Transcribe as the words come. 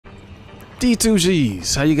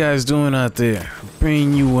D2Gs, how you guys doing out there?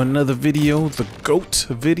 Bringing you another video, the GOAT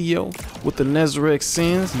video with the Nezarecs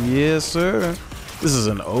sins. Yes, sir. This is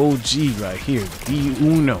an OG right here.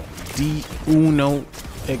 D1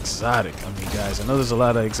 exotic. I mean, guys, I know there's a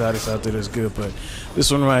lot of exotics out there that's good, but this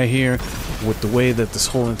one right here, with the way that this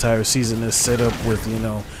whole entire season is set up with, you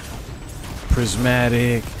know,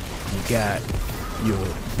 Prismatic, you got your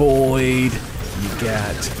Void, you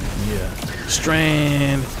got your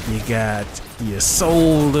Strand, you got your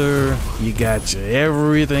Solar, you got your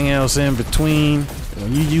everything else in between.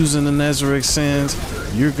 When you're using the Nezarecs sins,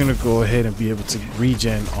 you're gonna go ahead and be able to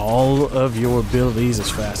regen all of your abilities as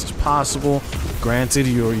fast as possible. Granted,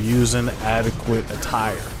 you're using adequate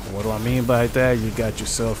attire. What do I mean by that? You got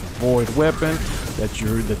yourself a Void weapon that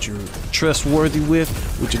you're trustworthy with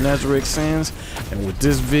your Nezarecs sins. And with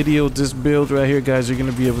this video, this build right here, guys, you're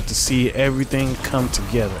gonna be able to see everything come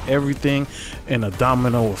together, everything in a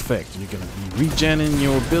domino effect. You're gonna be regenerating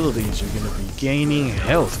your abilities. You're gonna be gaining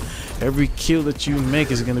health. Every kill that you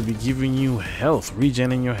make is going to be giving you health,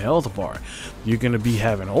 regenerating your health bar. You're going to be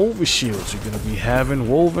having overshields. You're going to be having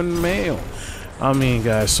woven mail. I mean,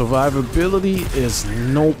 guys, survivability is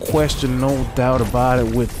no question, no doubt about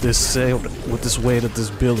it with this way that this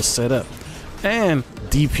build is set up. And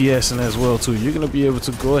DPSing as well, too. You're going to be able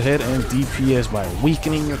to go ahead and DPS by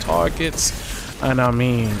weakening your targets. And I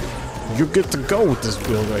mean, you're good to go with this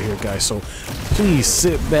build right here, guys. So please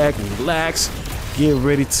sit back, relax. Get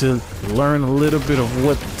ready to learn a little bit of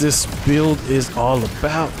what this build is all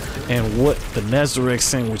about and what the Nezarecs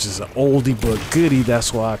sin, which is an oldie but goodie,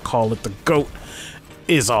 that's why I call it the GOAT,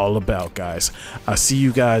 is all about, guys. I'll see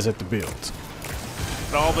you guys at the build.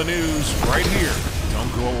 All the news right here.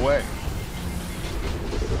 Don't go away.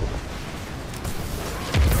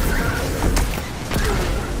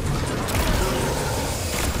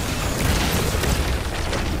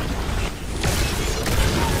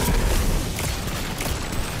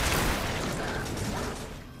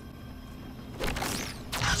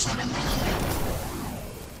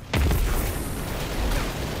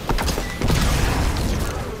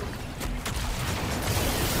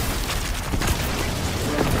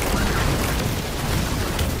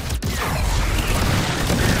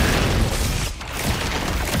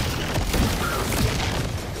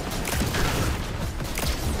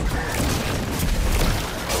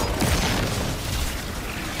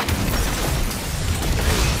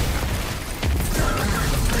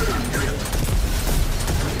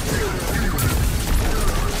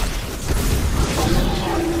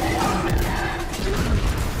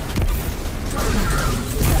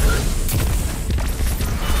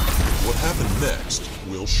 Next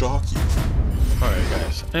will shock you. Alright,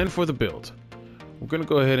 guys, and for the build, we're gonna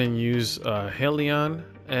go ahead and use Helion,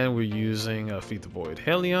 and we're using Feed the Void.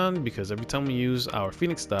 Helion, because every time we use our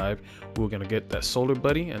Phoenix Dive, we're gonna get that Solar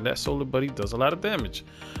Buddy, and that Solar Buddy does a lot of damage.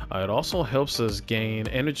 It also helps us gain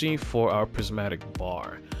energy for our Prismatic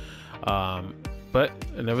bar. But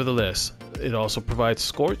nevertheless, it also provides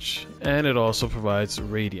Scorch, and it also provides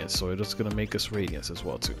Radiance, so it's going to make us Radiance as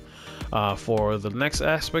well too. For the next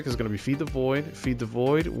aspect is going to be Feed the Void. Feed the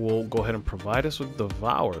Void will go ahead and provide us with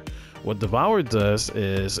Devour. What Devour does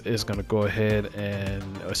is going to go ahead and,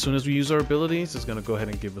 as soon as we use our abilities, it's going to go ahead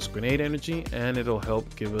and give us grenade energy, and it'll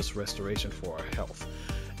help give us restoration for our health.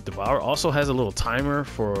 Devour also has a little timer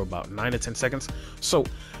for about 9 to 10 seconds, so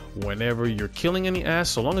whenever you're killing any ads,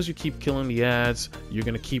 so long as you keep killing the ads, you're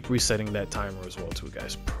going to keep resetting that timer as well too,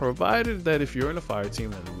 guys, provided that if you're in a fire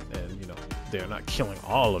team and you know, they're not killing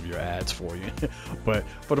all of your ads for you. But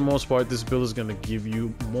for the most part, this build is going to give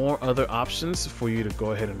you more other options for you to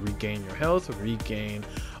go ahead and regain your health, regain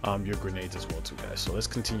your grenades as well too, guys. So let's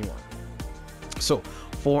continue on. So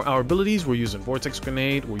for our abilities, we're using Vortex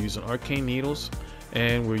Grenade, we're using Arcane Needles,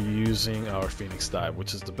 and we're using our Phoenix Dive,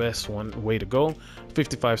 which is the best way to go.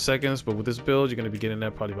 55 seconds, but with this build, you're going to be getting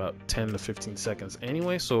that probably about 10 to 15 seconds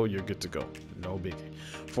anyway, so you're good to go. No biggie.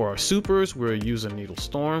 For our supers, we're using Needle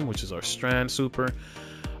Storm, which is our Strand super.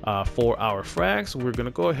 For our frags, we're going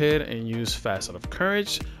to go ahead and use Facet of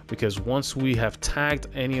Courage, because once we have tagged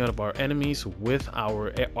any of our enemies with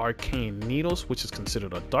our Arcane Needles, which is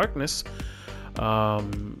considered a darkness,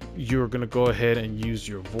 you're gonna go ahead and use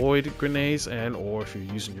your Void grenades, and or if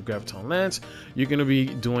you're using your Graviton Lance, you're gonna be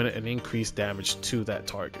doing an increased damage to that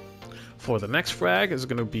target. For the next frag is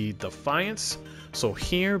going to be Defiance. So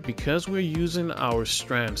here, because we're using our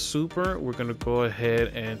Strand Super, we're going to go ahead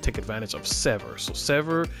and take advantage of Sever. So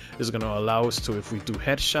Sever is going to allow us to, if we do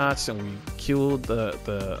headshots and we kill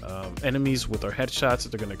the enemies with our headshots,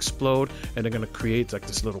 they're going to explode and they're going to create like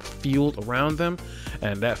this little field around them,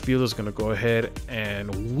 and that field is going to go ahead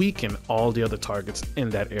and weaken all the other targets in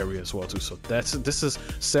that area as well too. So this is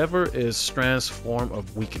Sever is Strand's form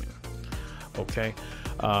of weakening. Okay,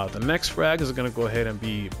 the next frag is going to go ahead and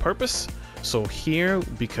be Purpose. So here,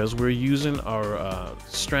 because we're using our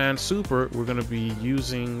Strand Super, we're going to be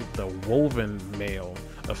using the Woven Mail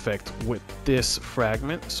effect with this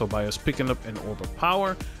fragment. So by us picking up an Orb of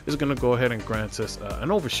Power, it's going to go ahead and grant us an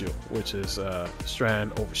Overshield, which is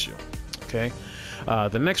Strand Overshield. Okay,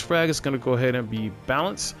 the next frag is going to go ahead and be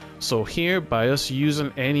Balance. So here, by us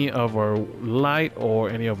using any of our light or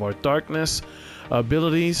any of our darkness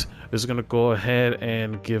abilities, is going to go ahead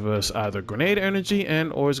and give us either grenade energy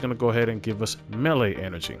or is going to go ahead and give us melee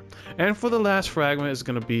energy. And for the last fragment is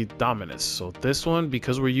going to be Dominance. So this one,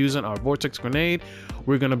 because we're using our Vortex Grenade,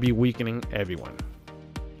 we're going to be weakening everyone.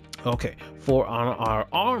 Okay, for our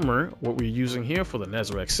armor, what we're using here for the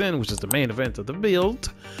Nezarecs Sin, which is the main event of the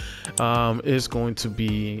build, is going to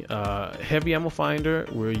be Heavy Ammo Finder.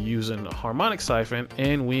 We're using a Harmonic Siphon,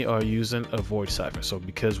 and we are using a Void Siphon. So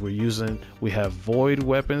because we have Void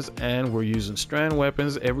weapons and we're using Strand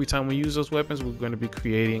weapons, every time we use those weapons, we're going to be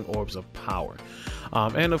creating Orbs of Power.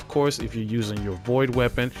 And of course, if you're using your Void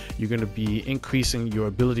weapon, you're going to be increasing your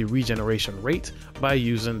ability regeneration rate by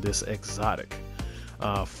using this exotic.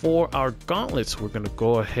 For our gauntlets, we're going to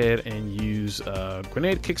go ahead and use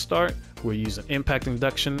Grenade Kickstart, we're using Impact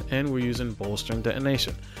Induction, and we're using Bolstering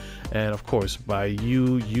Detonation. And of course, by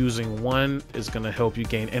you using one, it's going to help you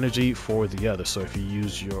gain energy for the other. So if you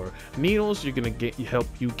use your needles, you're going to help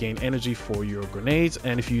you gain energy for your grenades,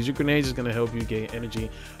 and if you use your grenades, it's going to help you gain energy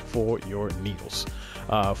for your needles.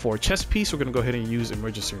 For chest piece, we're going to go ahead and use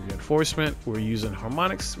Emergency Reinforcement. We're using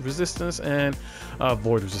Harmonics Resistance and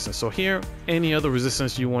Void Resistance. So here, any other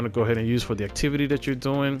resistance you want to go ahead and use for the activity that you're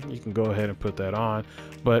doing, you can go ahead and put that on.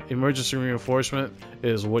 But Emergency Reinforcement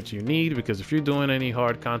is what you need, because if you're doing any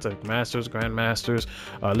hard contact Masters, Grandmasters,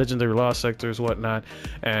 Legendary Lost Sectors, whatnot,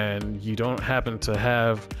 and you don't happen to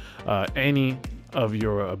have any of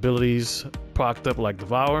your abilities procced up like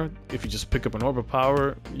Devour, if you just pick up an Orb of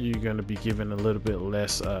Power, you're going to be given a little bit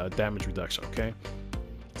less damage reduction. Okay,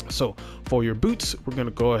 so for your boots, we're going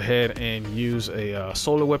to go ahead and use a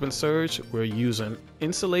Solar Weapon Surge. We're using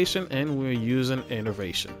Insulation and we're using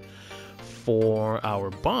Innervation. For our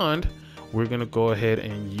bond, we're going to go ahead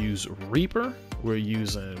and use Reaper, we're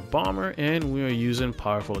using Bomber, and we're using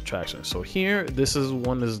Powerful Attraction. So here, this is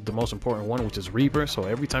the most important one, which is Reaper. So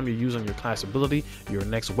every time you're using your class ability, your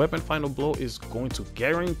next weapon final blow is going to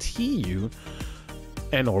guarantee you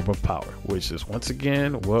an Orb of Power, which is once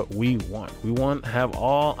again what we want. We want to have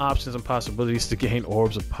all options and possibilities to gain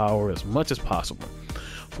Orbs of Power as much as possible.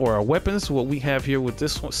 For our weapons, what we have here with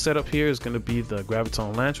this one setup here is going to be the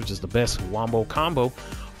Graviton Lance, which is the best wombo combo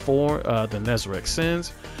for the Nezarecs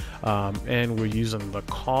Sins. And we're using the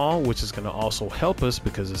Call, which is going to also help us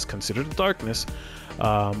because it's considered darkness.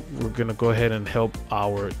 We're going to go ahead and help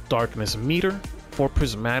our darkness meter for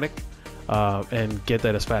Prismatic and get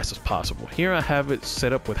that as fast as possible. Here I have it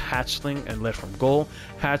set up with Hatchling and Let From Goal.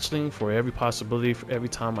 Hatchling for every possibility, for every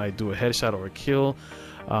time I do a headshot or a kill,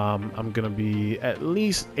 I'm going to be at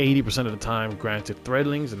least 80% of the time granted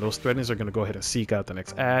Threadlings, and those Threadlings are going to go ahead and seek out the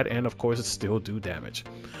next ad, and of course it still do damage.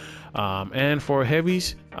 And for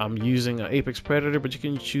heavies, I'm using an Apex Predator, but you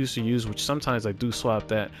can choose to use, which sometimes I do swap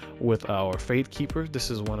that with our Fate Keeper.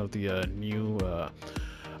 This is one of the new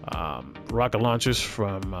rocket launchers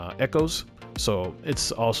from Echoes, so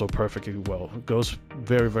it's also perfectly well. It goes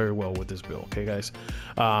very, very well with this build. Okay, guys.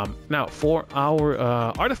 Now for our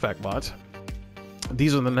artifact mods,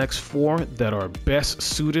 these are the next 4 that are best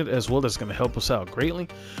suited as well. That's going to help us out greatly.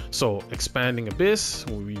 So Expanding Abyss,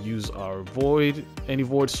 where we use our Void, any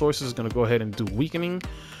Void sources is going to go ahead and do weakening.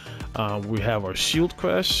 We have our Shield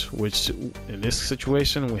Crush, which in this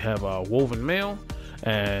situation we have our Woven Mail,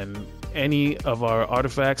 and any of our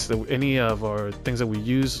artifacts, any of our things that we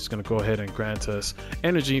use, is going to go ahead and grant us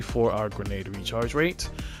energy for our grenade recharge rate.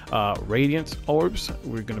 Radiant Orbs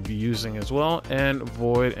we're going to be using as well, and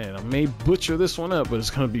Void, and I may butcher this one up, but it's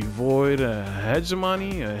going to be Void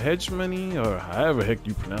Hegemony, or however heck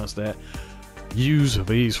you pronounce that. Use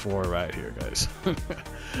these 4 right here, guys.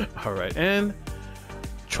 All right, and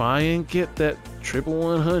try and get that triple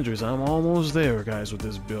 100s. I'm almost there, guys, with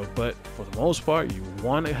this build, but for the most part, you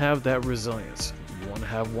want to have that resilience. You want want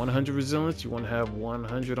to have 100 resilience, you want to have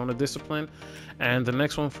 100 on the discipline, and the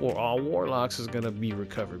next one for all warlocks is going to be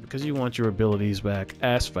recovery, because you want your abilities back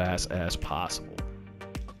as fast as possible.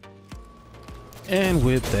 And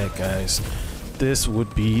with that, guys, this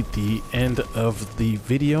would be the end of the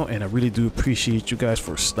video, and I really do appreciate you guys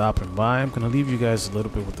for stopping by. I'm going to leave you guys a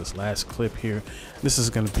little bit with this last clip here. This is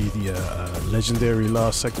going to be the legendary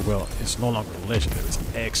lost sector. Well, it's no longer legendary, it's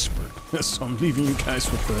expert. So I'm leaving you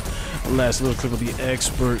guys with the last little clip of the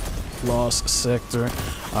expert lost sector.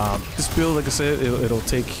 This build, like I said, it'll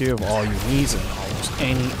take care of all your needs and almost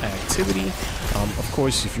any activity. Of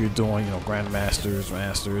course, if you're doing, grandmasters,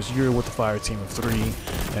 masters, you're with the fire team of 3,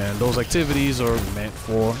 and those activities are meant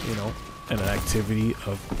for, an activity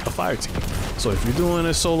of a fire team. So if you're doing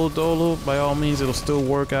a solo dolo, by all means, it'll still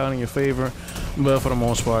work out in your favor. But for the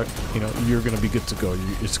most part, you're gonna be good to go.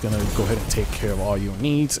 It's gonna go ahead and take care of all your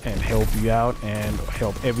needs and help you out and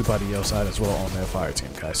help everybody else out as well on that fire team,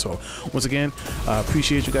 guys. So once again, I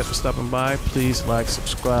appreciate you guys for stopping by. Please like,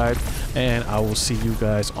 subscribe, and I will see you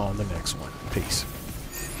guys on the next one. Peace.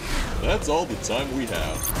 That's all the time we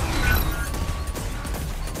have.